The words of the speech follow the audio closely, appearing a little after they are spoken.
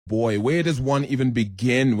Boy, where does one even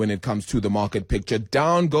begin when it comes to the market picture?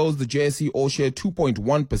 Down goes the JSE All Share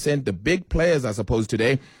 2.1%. The big players, I suppose,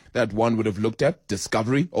 today that one would have looked at: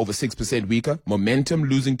 Discovery over 6% weaker, Momentum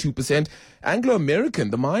losing 2%, Anglo American,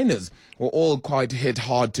 the miners, were all quite hit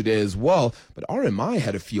hard today as well. But RMI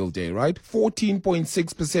had a field day, right?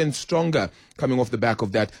 14.6% stronger, coming off the back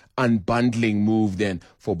of that unbundling move then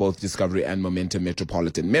for both Discovery and Momentum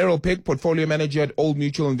Metropolitan. Meryl Pick, portfolio manager at Old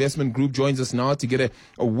Mutual Investment Group, joins us now to get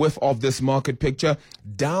a whiff of this market picture.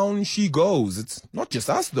 Down she goes. It's not just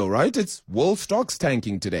us though, right? It's world stocks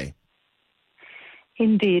tanking today.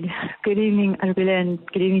 Indeed. Good evening, Arabella, and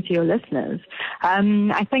good evening to your listeners.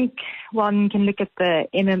 I think one can look at the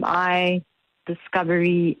MMI,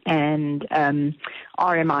 Discovery, and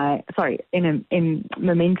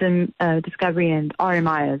Momentum, Discovery, and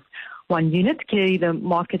RMI as one unit. Clearly, the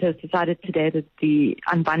market has decided today that the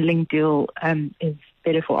unbundling deal is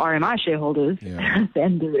better for RMI shareholders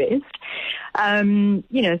than the rest.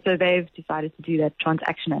 So they've decided to do that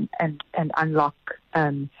transaction and unlock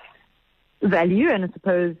value. And I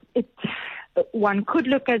suppose one could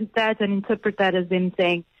look at that and interpret that as them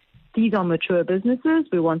saying, these are mature businesses.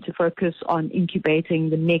 We want to focus on incubating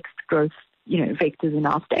the next growth, vectors in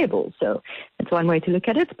our stable. So that's one way to look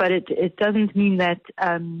at it. But it doesn't mean that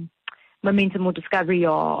Momentum or Discovery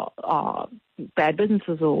are bad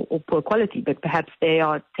businesses or poor quality, but perhaps they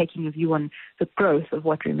are taking a view on the growth of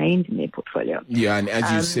what remains in their portfolio. Yeah, and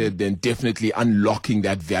as you said, then definitely unlocking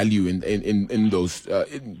that value in those,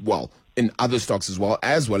 in other stocks as well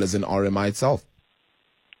as in RMI itself.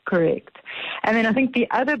 Correct. And then I think the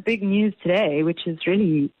other big news today, which is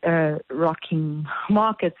really rocking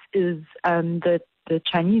markets, is the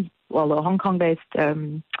Chinese, the Hong Kong-based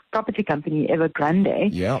property company Evergrande.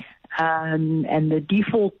 Yeah. And the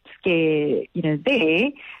default scare, there,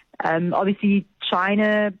 obviously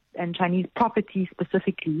China and Chinese property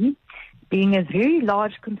specifically being a very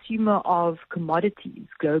large consumer of commodities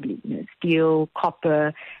globally, steel,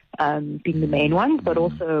 copper being the main ones, but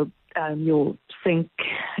also your zinc,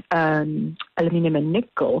 aluminum and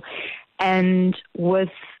nickel. And with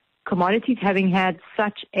commodities having had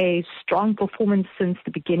such a strong performance since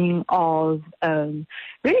the beginning of,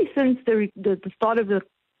 really since the start of the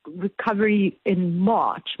recovery in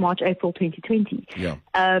March, April 2020. Yeah.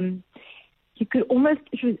 You could almost,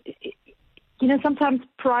 sometimes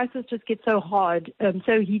prices just get so hard,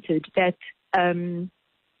 so heated that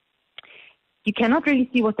you cannot really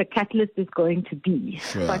see what the catalyst is going to be.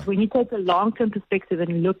 Sure. But when you take a long-term perspective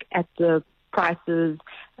and look at the prices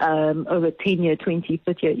over 10-year, 20,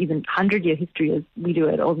 30-year, even 100-year history, as we do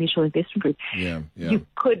at Old Mutual Investment Group, you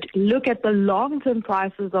could look at the long-term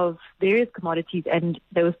prices of various commodities, and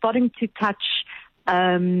they were starting to touch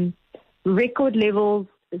record levels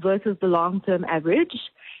versus the long-term average.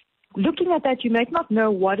 Looking at that, you might not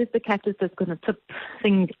know what is the catalyst that's going to tip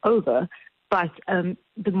things over, but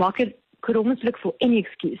the market could almost look for any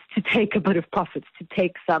excuse to take a bit of profits, to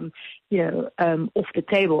take some, off the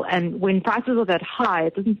table. And when prices are that high,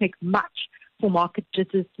 it doesn't take much for market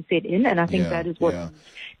jitters to set in. And I think that is what we've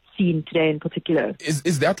seen today in particular.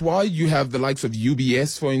 Is that why you have the likes of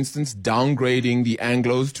UBS, for instance, downgrading the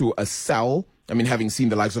Anglos to a sell? I mean, having seen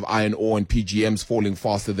the likes of iron ore and PGMs falling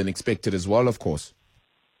faster than expected as well, of course.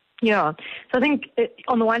 Yeah. So I think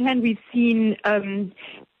on the one hand, we've seen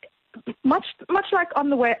much like on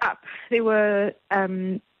the way up, there were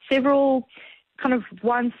several kind of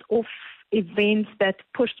once-off events that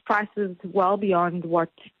pushed prices well beyond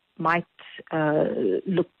what might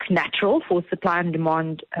look natural for supply and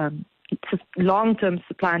demand, long-term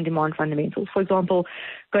supply and demand fundamentals. For example,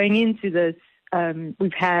 going into this,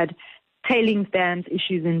 we've had tailings dams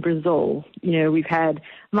issues in Brazil. We've had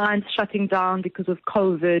mines shutting down because of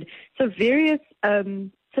COVID. So various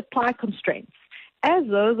supply constraints. As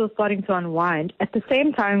those are starting to unwind, at the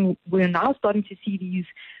same time, we're now starting to see these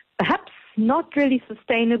perhaps not really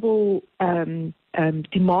sustainable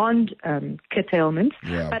demand curtailments,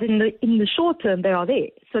 but in the short term, they are there.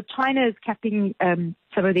 So China is capping some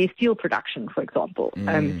of their steel production, for example.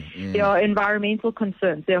 There are environmental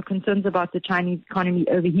concerns. There are concerns about the Chinese economy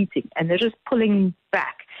overheating, and they're just pulling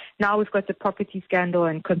back. Now we've got the property scandal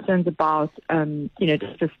and concerns about,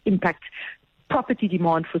 just this impact property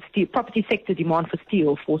demand for steel, property sector demand for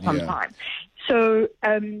steel for some time. So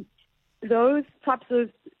those types of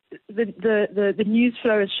the news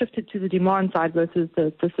flow has shifted to the demand side versus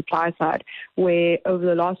the supply side, where over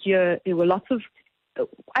the last year there were lots of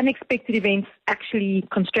unexpected events actually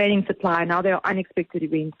constraining supply. Now there are unexpected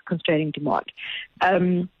events constraining demand.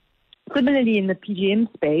 Similarly, in the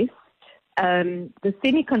PGM space, the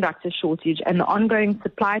semiconductor shortage and the ongoing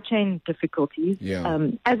supply chain difficulties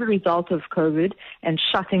as a result of COVID and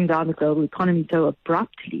shutting down the global economy so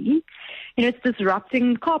abruptly, it's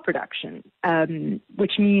disrupting car production,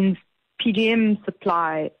 which means PGM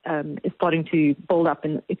supply is starting to build up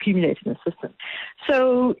and accumulate in the system.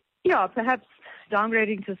 So, perhaps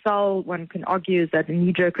downgrading to sell, one can argue, is that a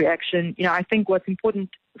knee-jerk reaction. I think what's important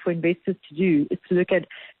for investors to do is to look at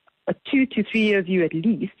a 2 to 3 year view at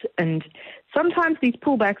least, and sometimes these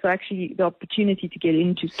pullbacks are actually the opportunity to get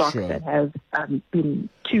into stocks that have been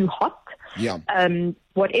too hot.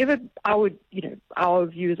 Whatever our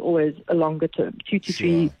view is always a longer term, 2 to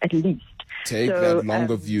 3 at least. Take that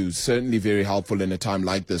longer view. Certainly very helpful in a time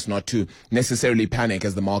like this, not to necessarily panic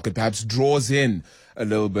as the market perhaps draws in a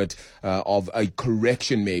little bit of a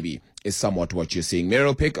correction maybe is somewhat what you're seeing.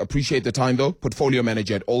 Meryl Pick, appreciate the time though. Portfolio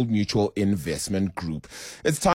manager at Old Mutual Investment Group. It's time.